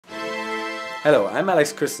Hello, I'm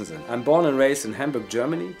Alex Christensen. I'm born and raised in Hamburg,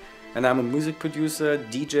 Germany, and I'm a music producer,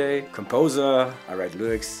 DJ, composer. I write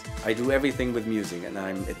lyrics. I do everything with music, and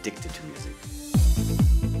I'm addicted to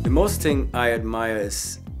music. The most thing I admire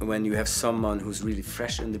is when you have someone who's really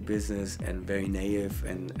fresh in the business and very naive,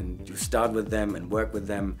 and you start with them and work with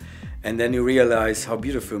them, and then you realize how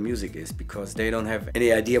beautiful music is because they don't have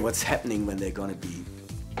any idea what's happening when they're gonna be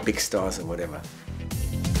big stars or whatever.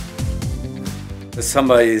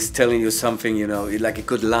 Somebody is telling you something, you know, like a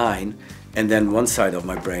good line, and then one side of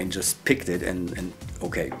my brain just picked it and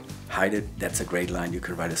okay, hide it, that's a great line, you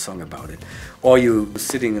can write a song about it. Or you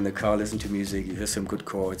sitting in the car, listen to music, you hear some good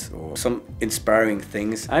chords or some inspiring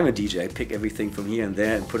things. I'm a DJ, I pick everything from here and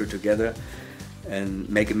there and put it together and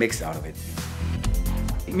make a mix out of it.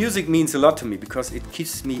 Music means a lot to me because it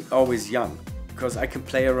keeps me always young. Because I can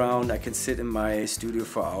play around, I can sit in my studio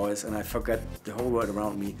for hours and I forget the whole world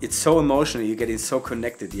around me. It's so emotional, you're getting so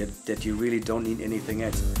connected that you really don't need anything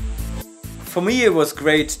else. For me it was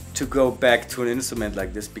great to go back to an instrument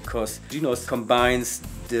like this because Genos combines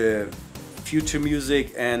the future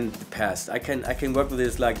music and the past. I can work with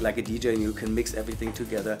this like a DJ and you can mix everything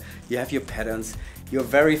together. You have your patterns, you're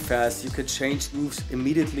very fast, you can change moves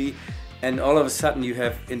immediately and all of a sudden you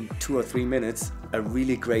have in 2 or 3 minutes a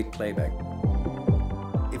really great playback.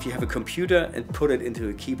 If you have a computer and put it into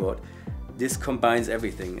a keyboard, this combines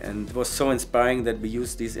everything, and it was so inspiring that we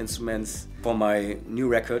used these instruments for my new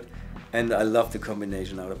record, and I love the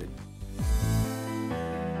combination out of it.